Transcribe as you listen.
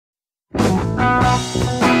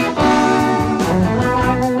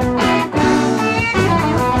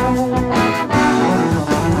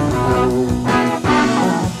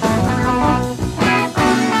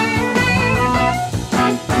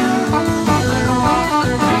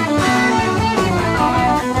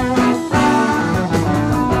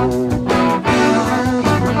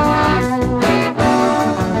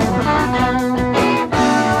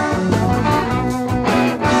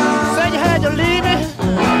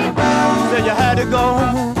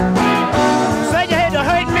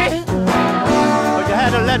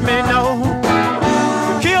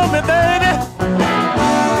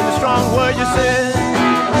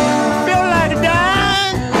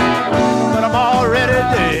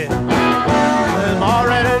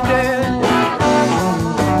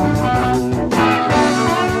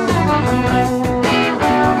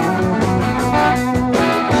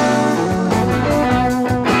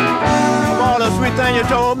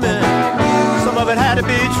me. Some of it had to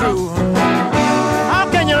be true. How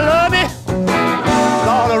can you love me with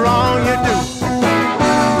all the wrong you do?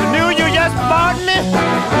 You knew you just bought me,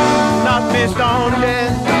 knocked me stone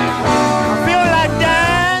dead. I feel like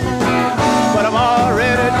dying, but I'm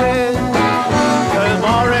already dead. 'Cause I'm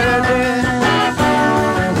already dead.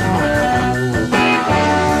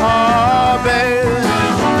 Oh, baby.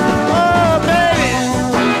 Oh, baby.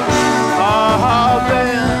 Oh,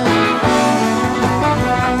 baby.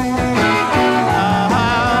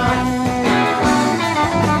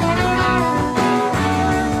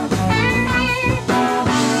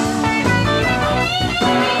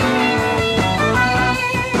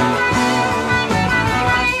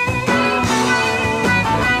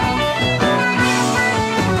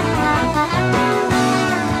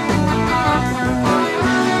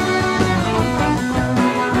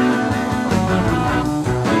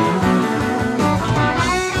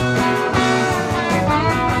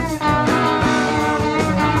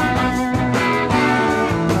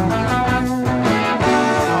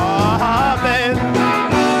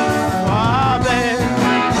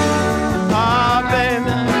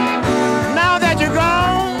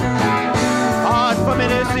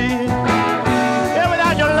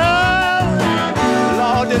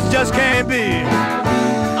 Just can't be.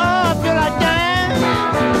 Oh, I feel like dying,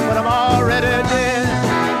 but I'm already dead.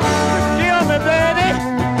 You kill me, baby,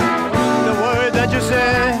 the words that you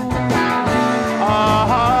said.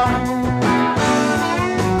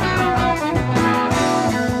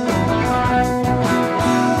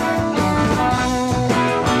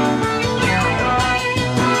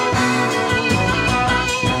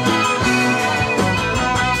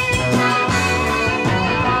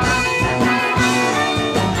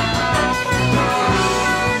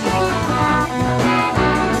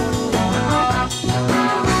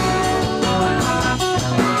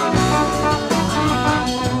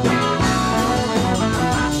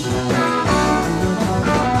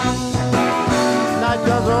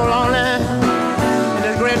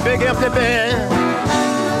 Big empty bed,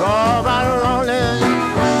 all by lonely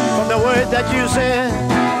from the words that you said.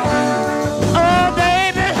 Oh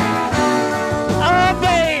baby, oh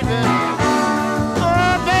baby,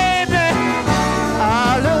 oh baby,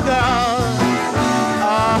 I look out,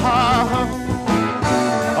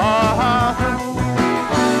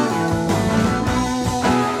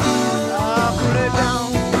 cool it down,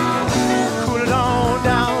 cool it on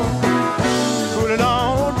down, cool it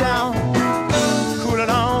on down.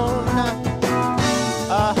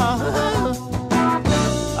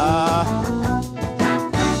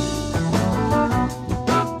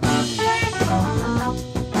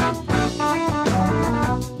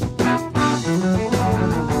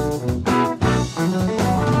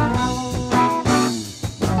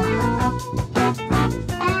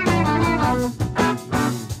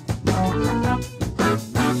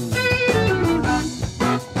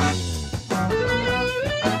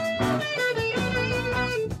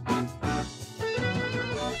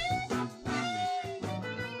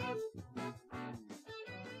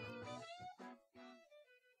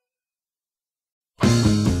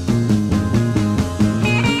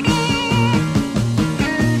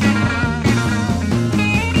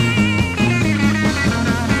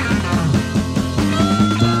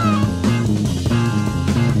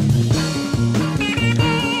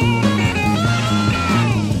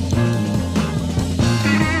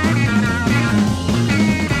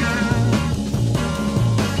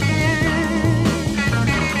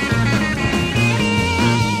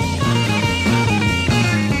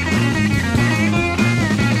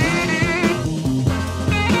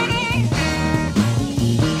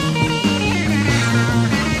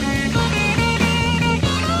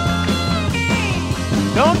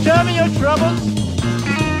 Don't tell me your troubles,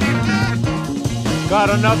 got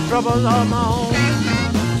enough troubles on my own.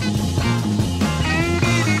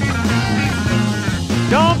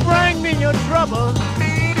 Don't bring me your troubles,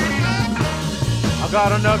 I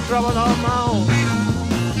got enough troubles on my own.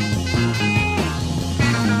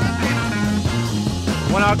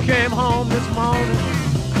 When I came home this morning,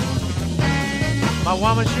 my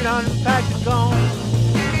woman, she done packed and gone.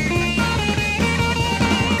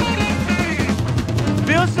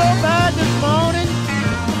 Feel so bad this morning,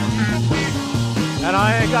 and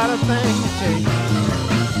I ain't got a thing to take.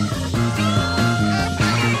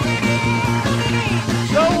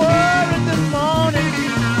 So worried this morning,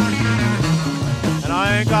 and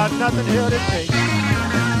I ain't got nothing here to take.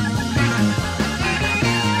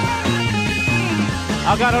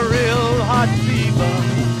 I got a real hot fever,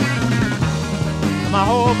 and my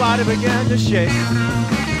whole body began to shake.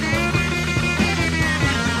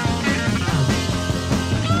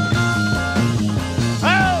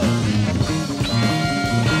 Oh!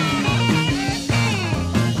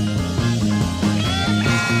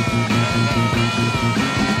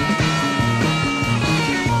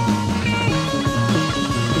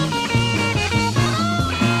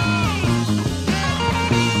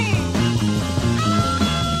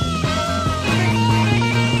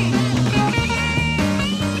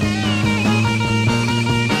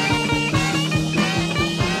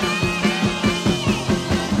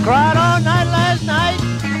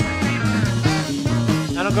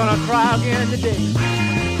 not gonna cry again today.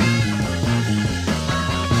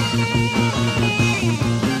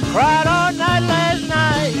 Cried all night last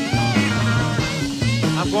night.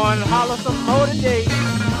 I'm going to holler some more today.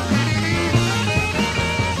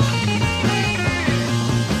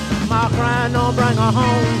 My crying don't bring her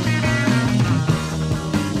home.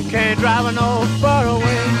 You can't drive her no far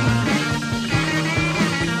away.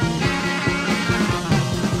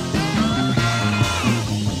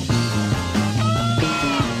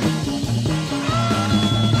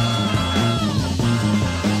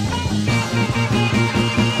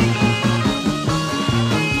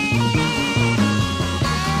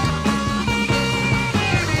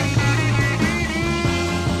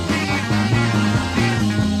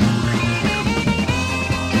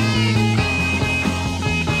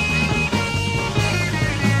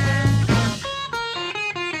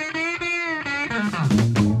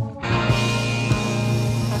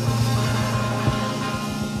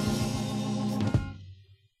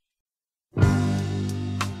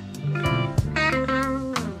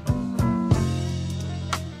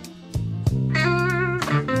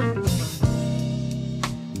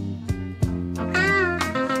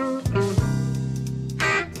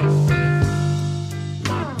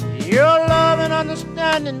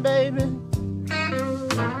 Baby,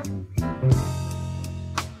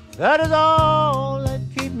 that is all that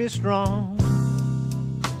keep me strong.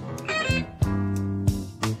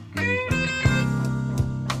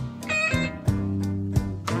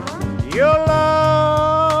 Your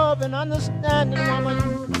love and understanding,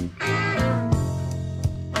 woman,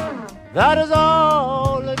 that is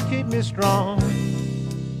all that keep me strong.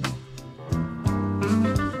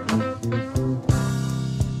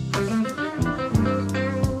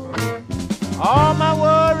 All my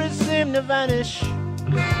worries seem to vanish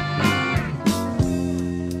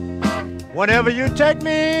whenever you take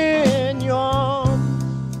me in your arms.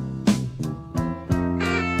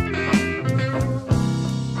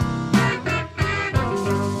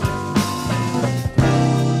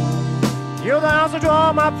 You're the answer to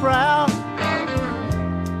all my prayers,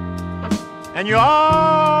 and you're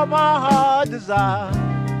all my heart desire.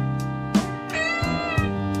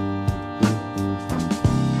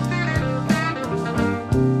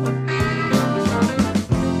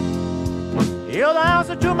 You're the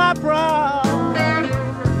answer to my prayer,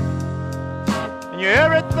 and you're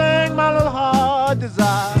everything my little heart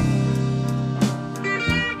desires.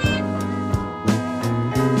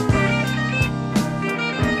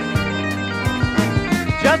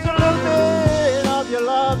 Just a little bit of your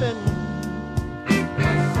loving,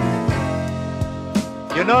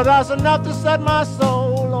 you know that's enough to set my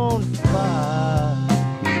soul on fire.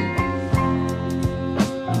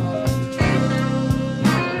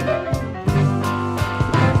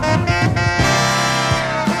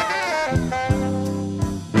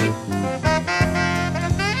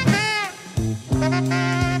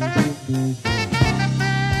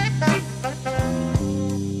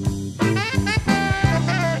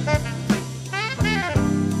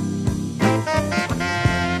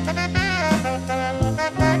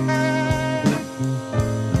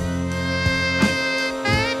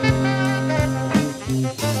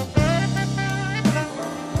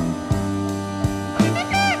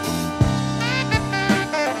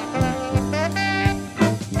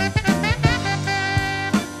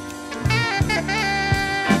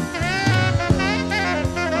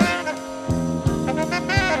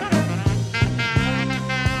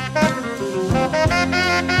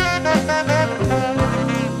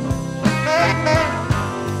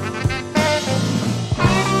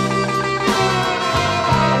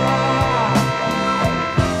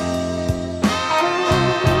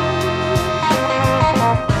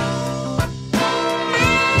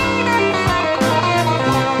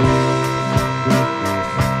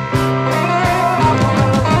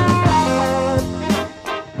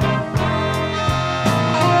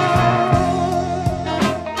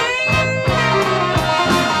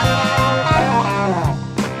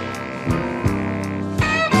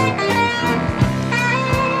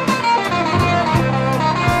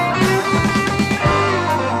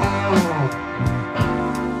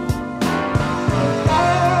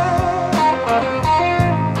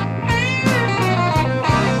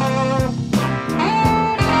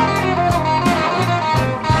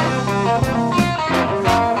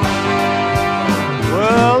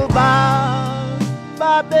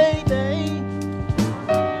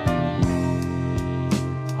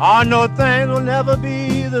 I know things will never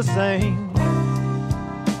be the same.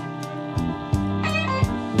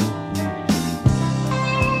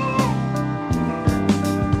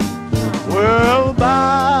 Well,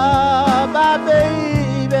 bye, bye,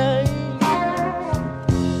 baby.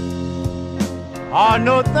 I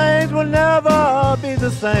know things will never be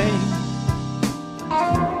the same.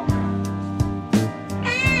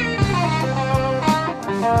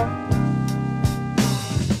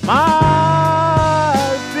 My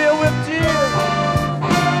eyes fill with tears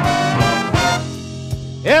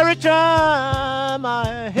every time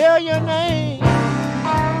I hear your name.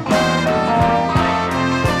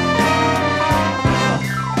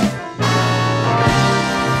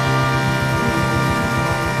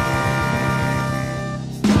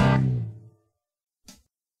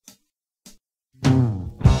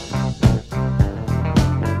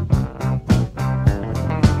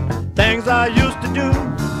 Things I used to do,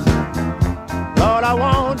 Lord, I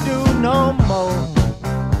won't do no more.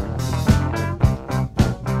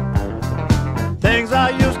 Things I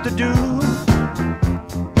used to do,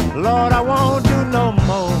 Lord, I won't do no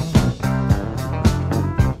more.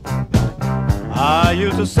 I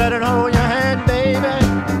used to sit and hold your hand, baby,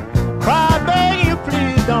 cry, beg you,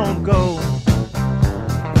 please don't go.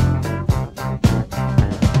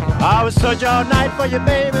 I would search all night for you,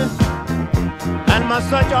 baby, and my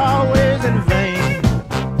search always in vain.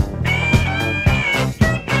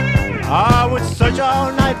 I would search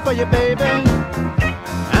all night for you, baby,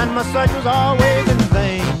 and my search was always in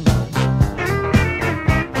vain.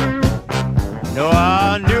 No,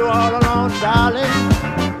 I knew all along, darling,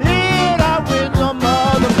 here I with some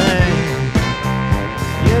other man.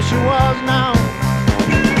 Yes, she was now.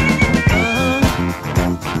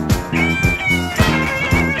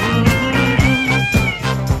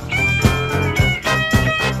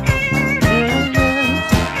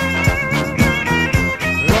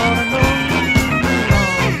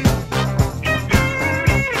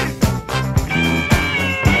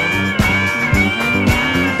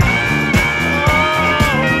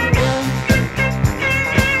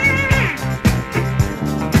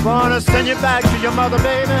 Gonna send you back to your mother,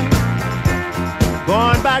 baby.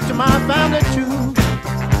 Going back to my family too.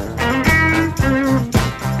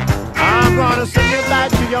 I'm gonna send you back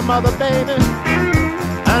to your mother, baby,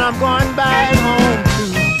 and I'm going back home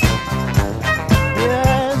too.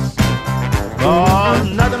 Yes, oh,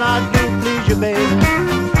 nothing I do please you, baby.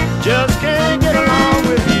 Just can't get along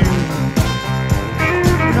with you.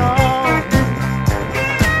 No.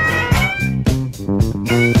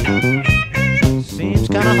 Seems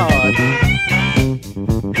kinda hard.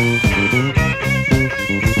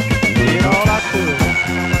 Did all I could.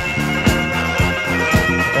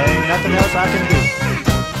 There ain't nothing else I can do.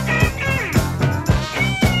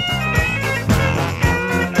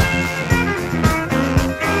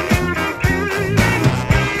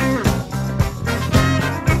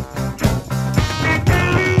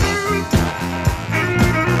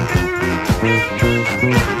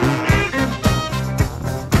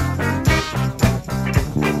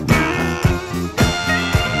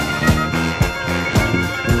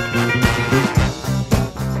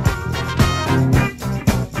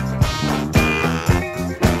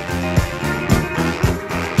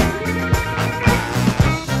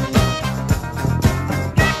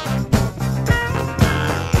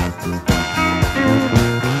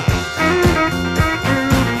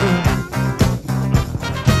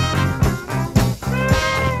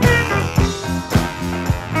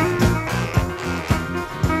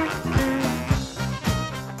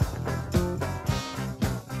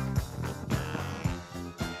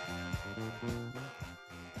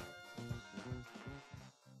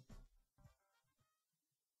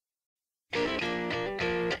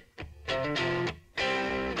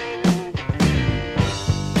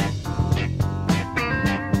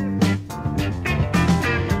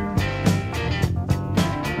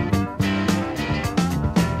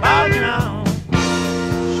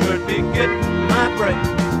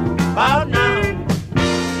 About now,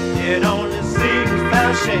 it only seems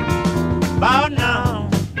fair shake. About now,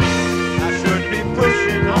 I should be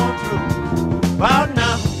pushing on through. About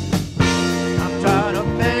now, I'm tired of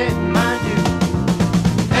paying my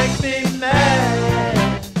dues. Makes me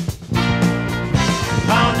mad,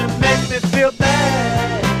 bound to make me feel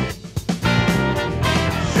bad.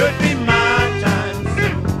 Should be my time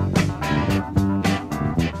soon,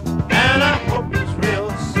 and I hope it's real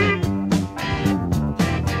soon.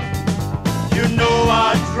 You know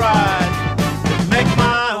I tried to make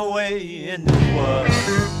my way in this world.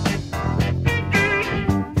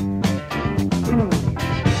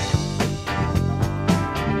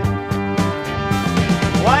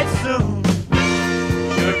 Quite soon,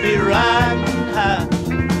 should be riding high.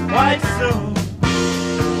 Quite soon,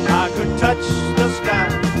 I could touch the sky.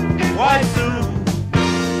 Quite soon,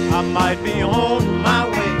 I might be on my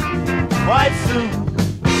way. Quite soon,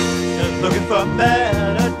 just looking for a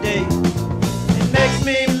better day. It makes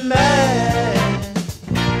me mad,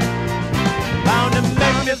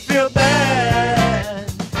 feel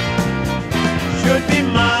bad. Should be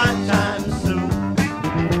my time soon,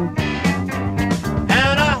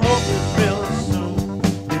 and I hope it's real soon.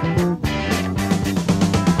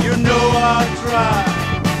 You know I'll try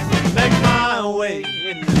to make my way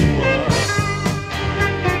in this world.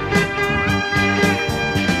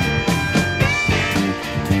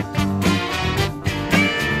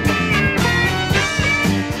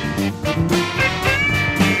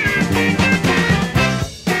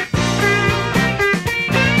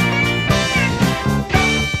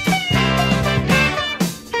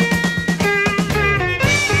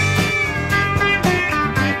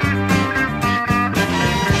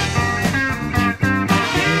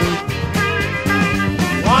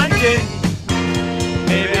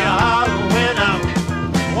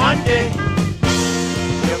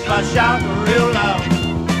 I shout real loud.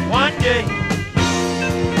 One day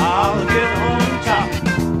I'll get on top.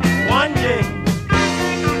 One day,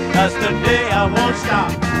 that's the day I won't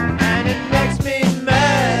stop. And it makes me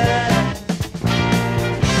mad,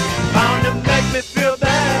 bound to make me feel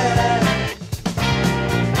bad.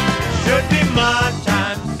 Should be my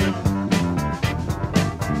time soon,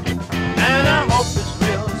 and I hope it's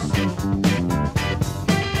real soon.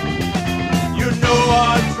 You know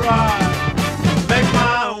I'll try to make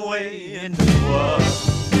my way in the world.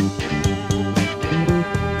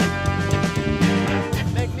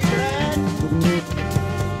 Make me glad.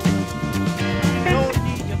 No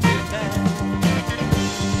need to be bad.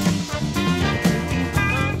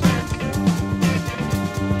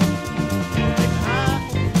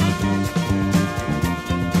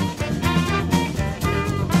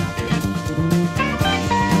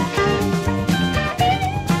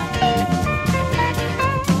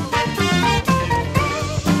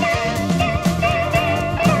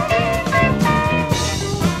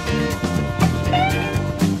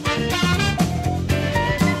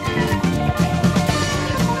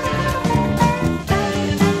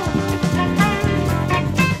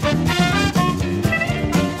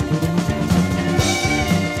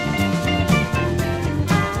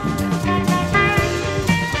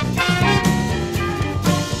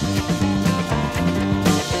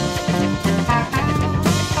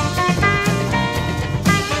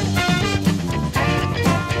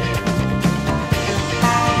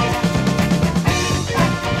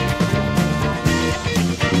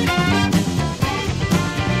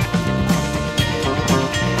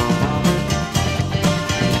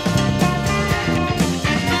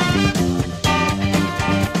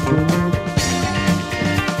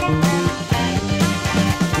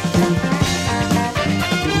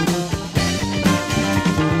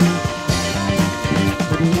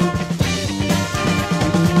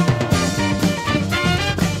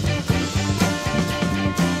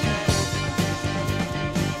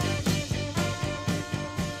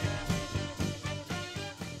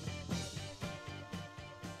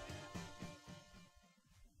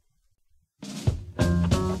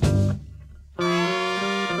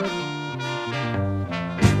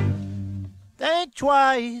 Think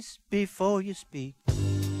twice before you speak.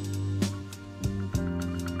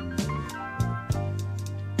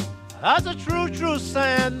 That's a true, true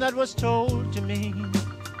saying that was told to me.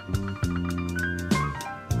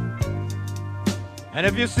 And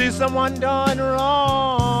if you see someone doing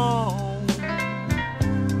wrong,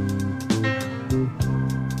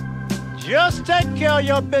 just take care of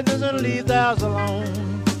your business and leave theirs alone.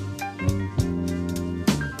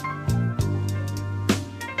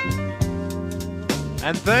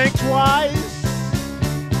 And think twice.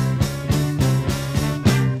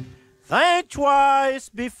 Think twice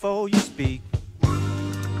before you speak.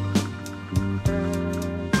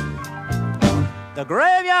 The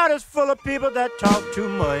graveyard is full of people that talk too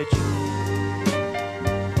much.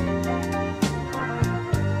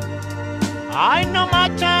 I know my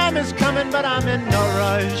time is coming, but I'm in no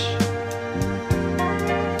rush.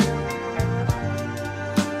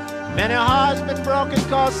 Many hearts been broken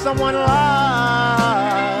 'cause someone lied.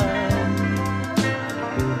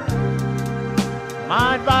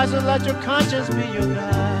 My advice is let your conscience be your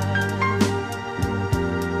guide.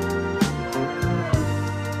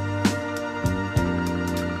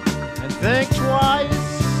 And think twice.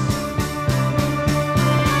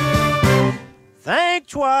 Think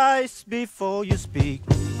twice before you speak.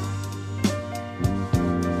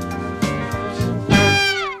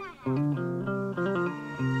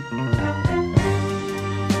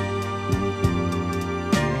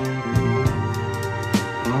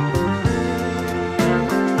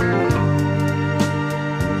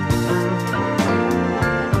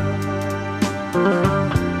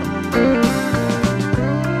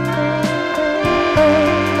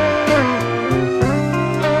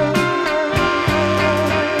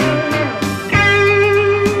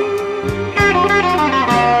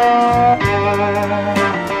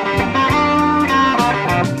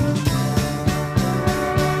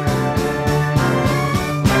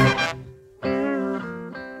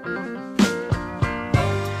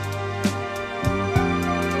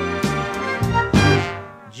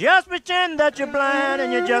 pretend that you're blind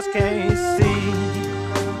and you just can't see.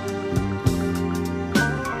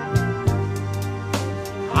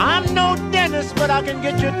 I'm no dentist, but I can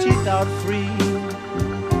get your teeth out free.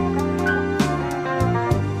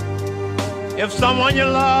 If someone you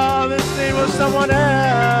love is seen with someone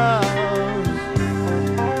else,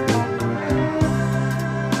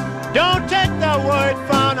 don't take that word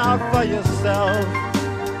found out for yourself.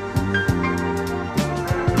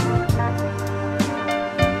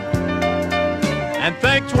 And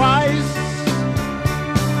think twice.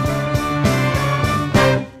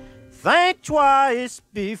 Think twice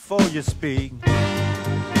before you speak.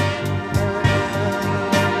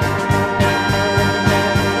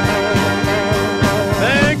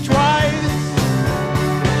 Think twice.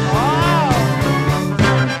 Oh.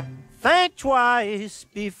 Think twice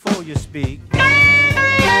before you speak.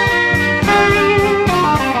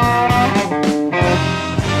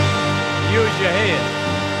 Use your head.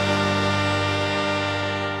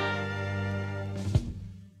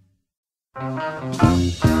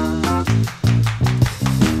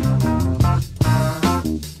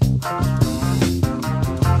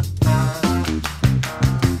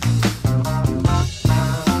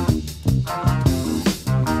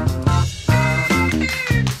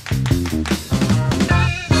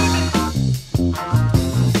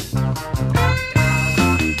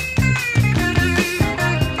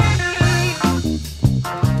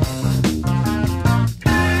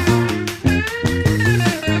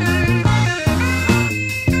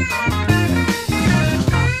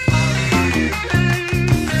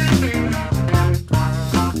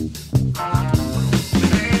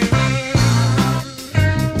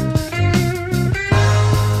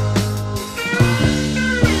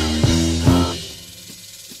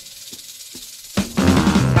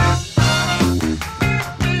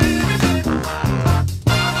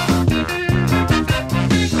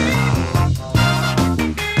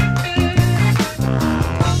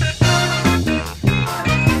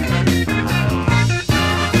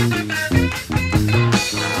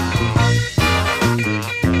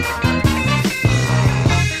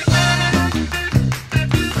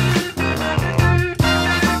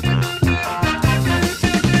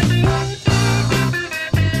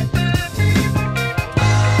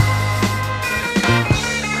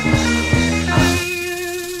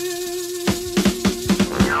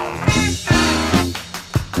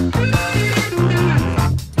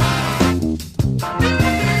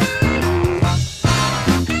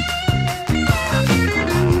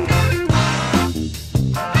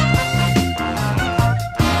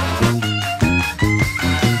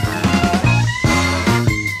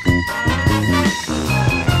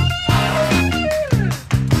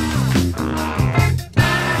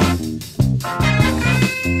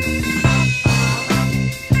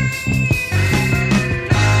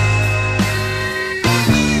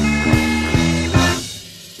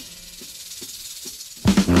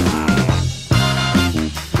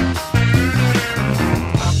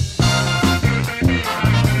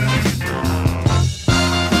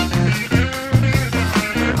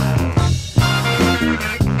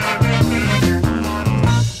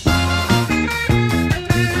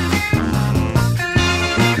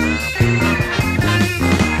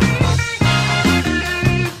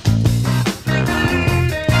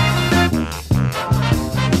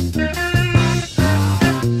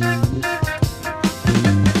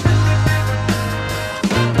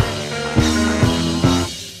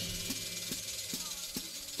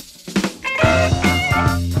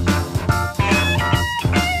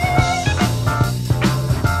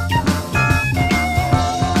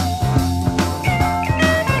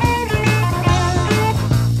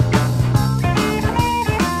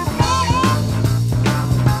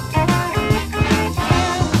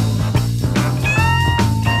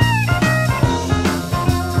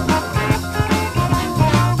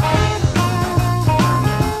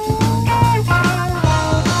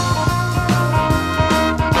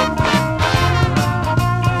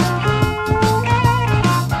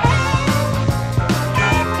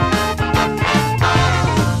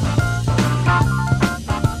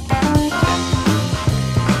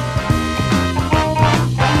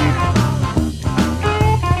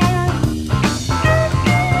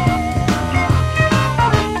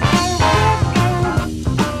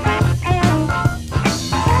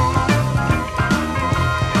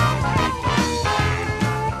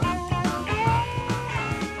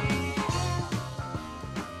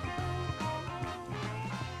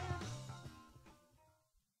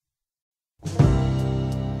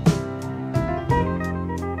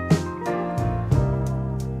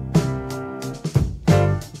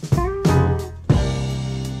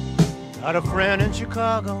 Got a friend in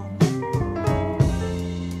Chicago,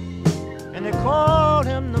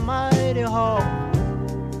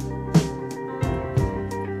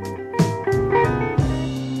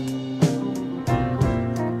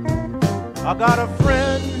 I got a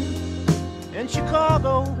friend in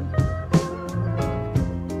Chicago,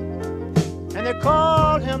 and they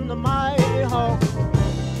called him the Mighty Hawk.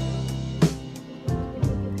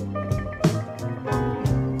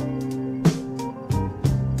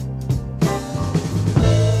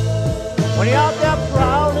 When he out there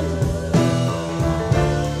prowling,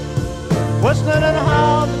 whistling and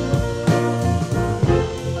howling,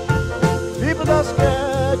 people are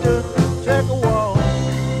scared to take a walk.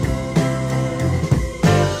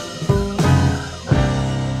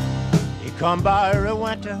 He come by every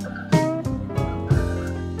winter,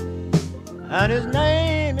 and his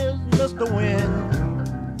name is Mr. Wind.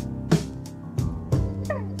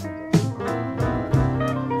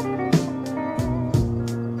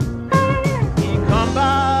 He come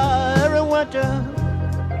by every winter,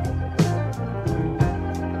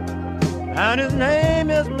 and his name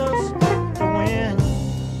is Mr. Wind.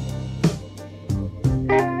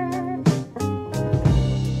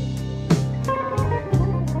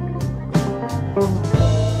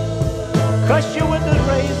 Cuss you with his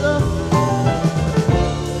razor,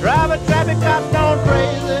 drive a traffic cop down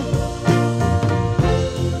crazy,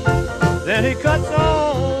 then he cuts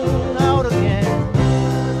on out again.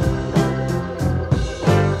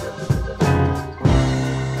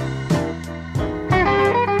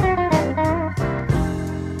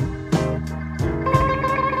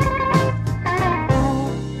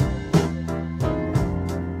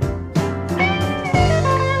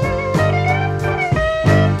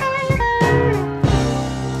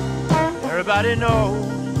 Everybody knows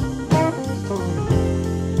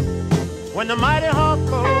when the Mighty Hawk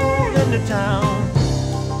goes into town.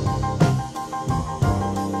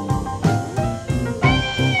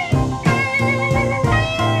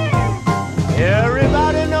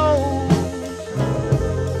 Everybody knows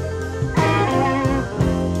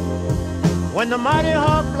when the Mighty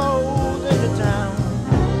Hawk blows into town.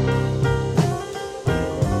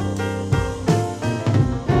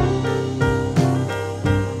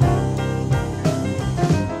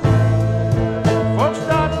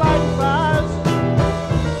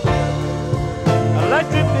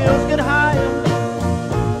 Electric bills get higher,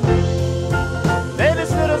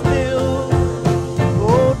 babysitters' bills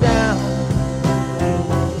go down.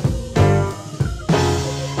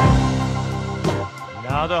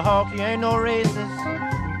 Now the hawk, he ain't no racist,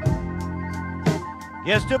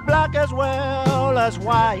 gets to black as well as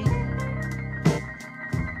white.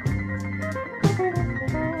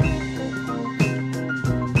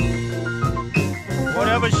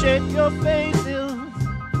 Whatever shape your face is,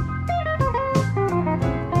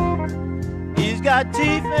 he's got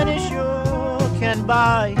teeth and he sure can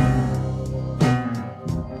bite.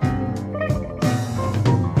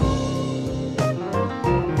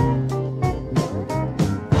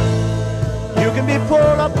 You can be poor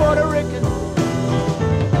or Puerto Rican,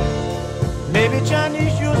 maybe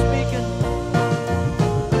Chinese you're speaking.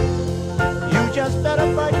 You just better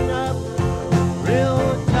button up real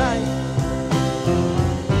tight.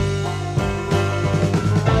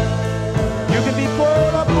 You can be poor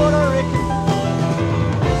or Puerto Rican,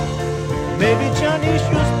 maybe Chinese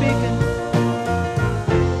you're speaking.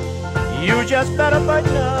 You just better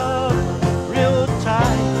button up real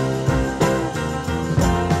tight.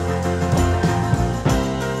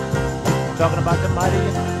 Talking about the mighty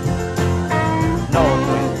north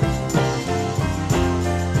winds,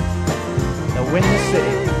 the windy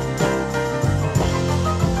city.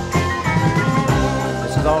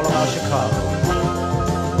 This is all about Chicago.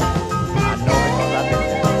 I know because I've been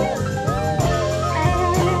there.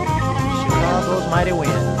 Chicago's mighty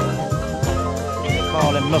wind. They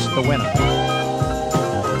call him Mr. Winter,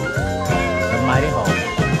 the Mighty Hawk.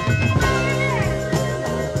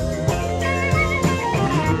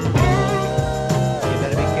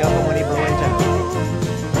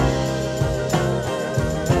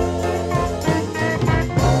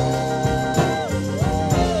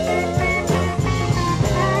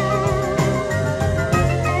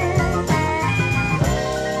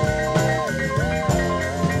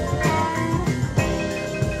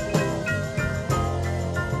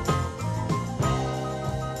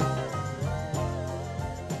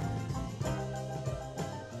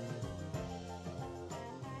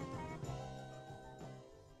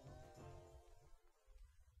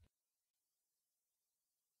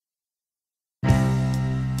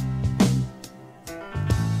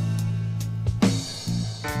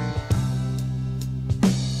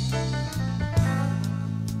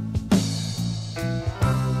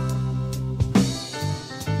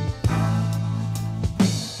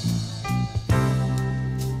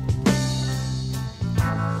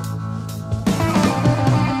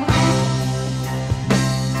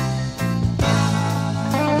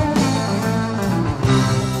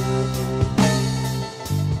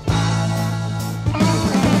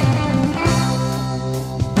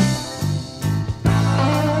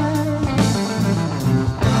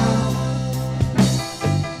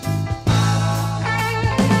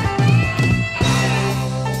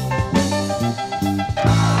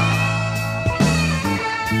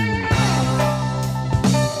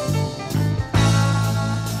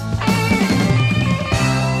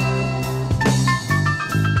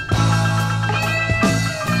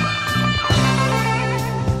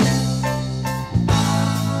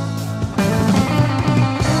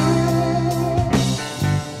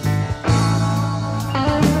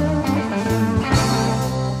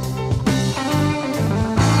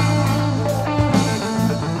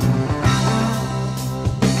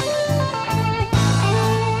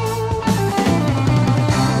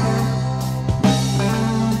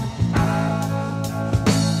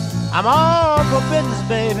 I'm all for business,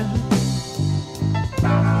 baby.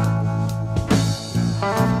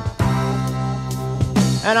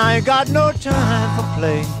 And I ain't got no time for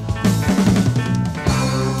play.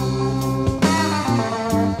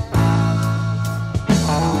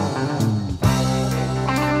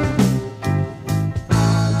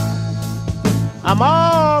 I'm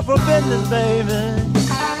all for business, baby.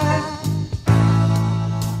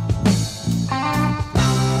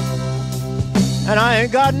 And I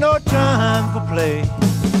ain't got no time for play.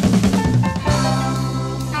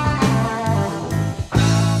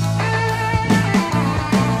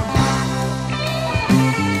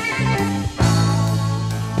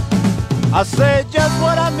 I say just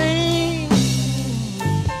what I mean,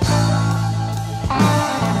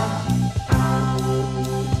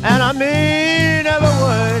 and I mean every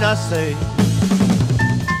word I say.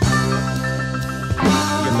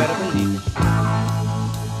 You better believe it.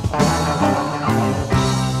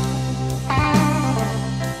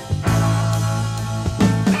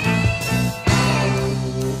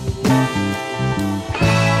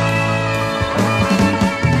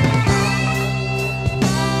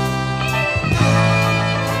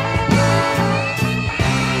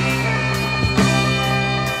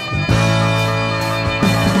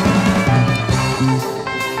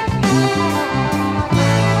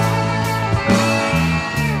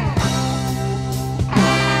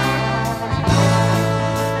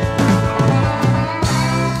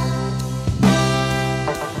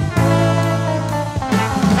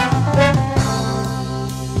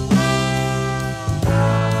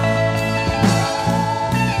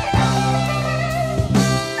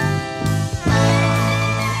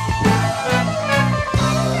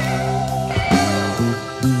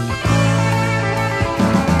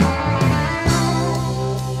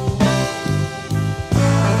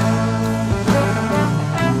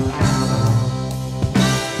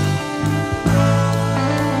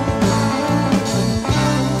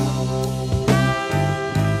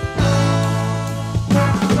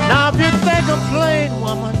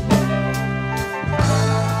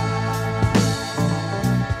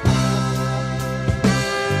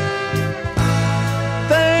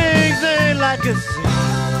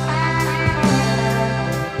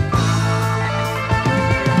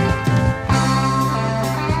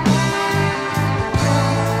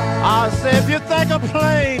 I say if you think a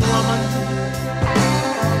plain woman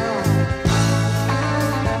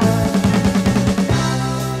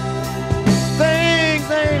things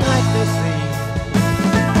ain't like they seem,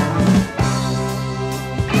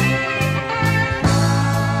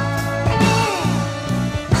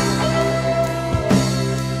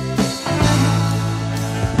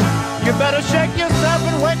 you better shake yourself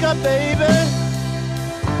and wake up, baby.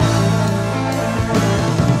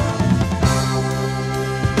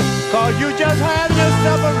 Cause you just had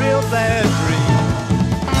yourself a real bad dream.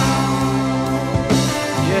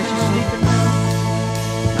 Yes, you're sleeping now.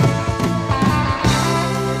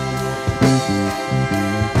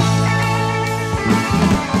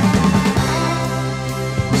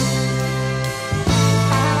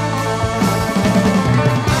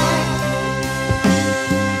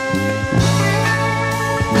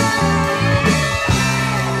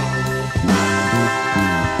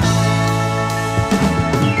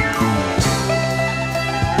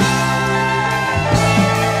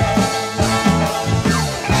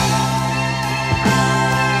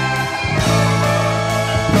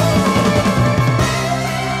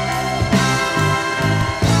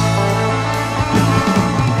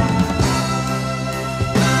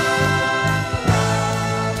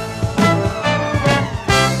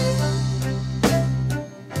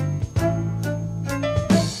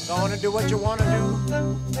 Do what you want to do.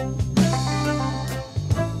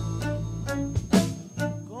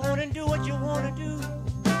 Go on and do what you want to do.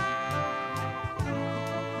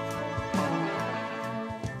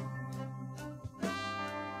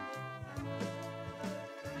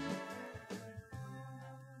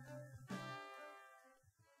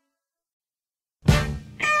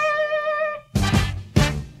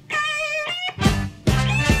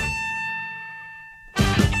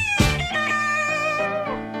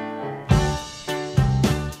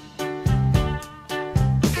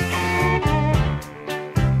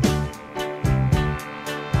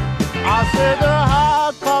 I said the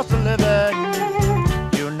high cost of living,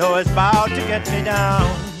 you know it's about to get me down.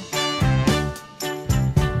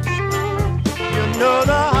 You know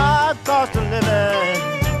the high cost of living,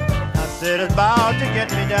 I said it's about to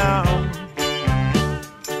get me down.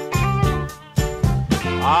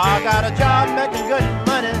 I got a job making good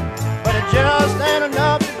money, but it just ain't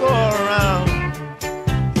enough to go around.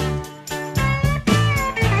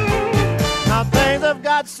 Now things have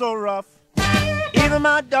got got so rough, even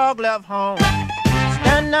my dog left home.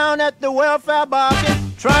 Stand down at the welfare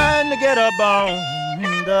bargain, trying to get a bone.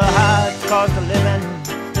 The high cost of living,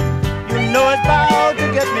 you know it's bound to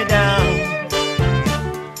get me down.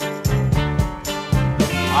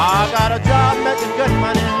 I got a job making good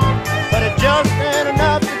money, but it just ain't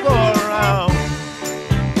enough to go around.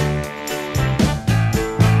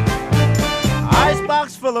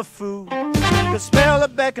 Icebox full of food, the smell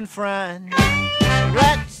of bacon frying.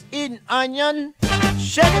 Rats eating onion,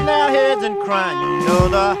 shaking their heads and crying. You know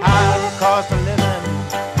the high cost of living,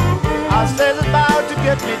 I say it's about to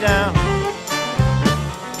get me down.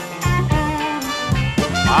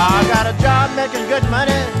 I got a job making good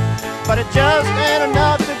money, but it just ain't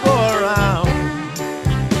enough to go around.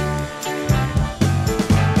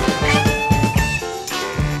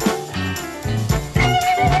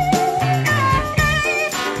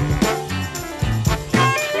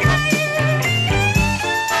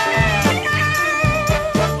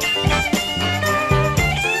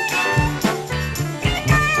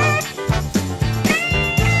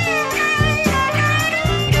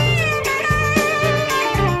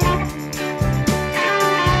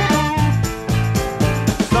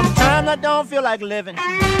 I don't feel like living,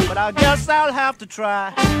 but I guess I'll have to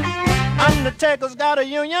try. Undertaker's got a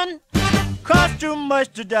union, cost too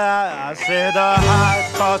much to die. I say the high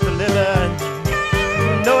cost of living,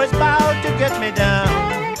 you know it's about to get me down.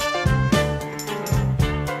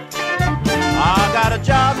 I got a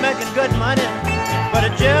job making good money, but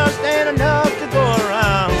it just ain't enough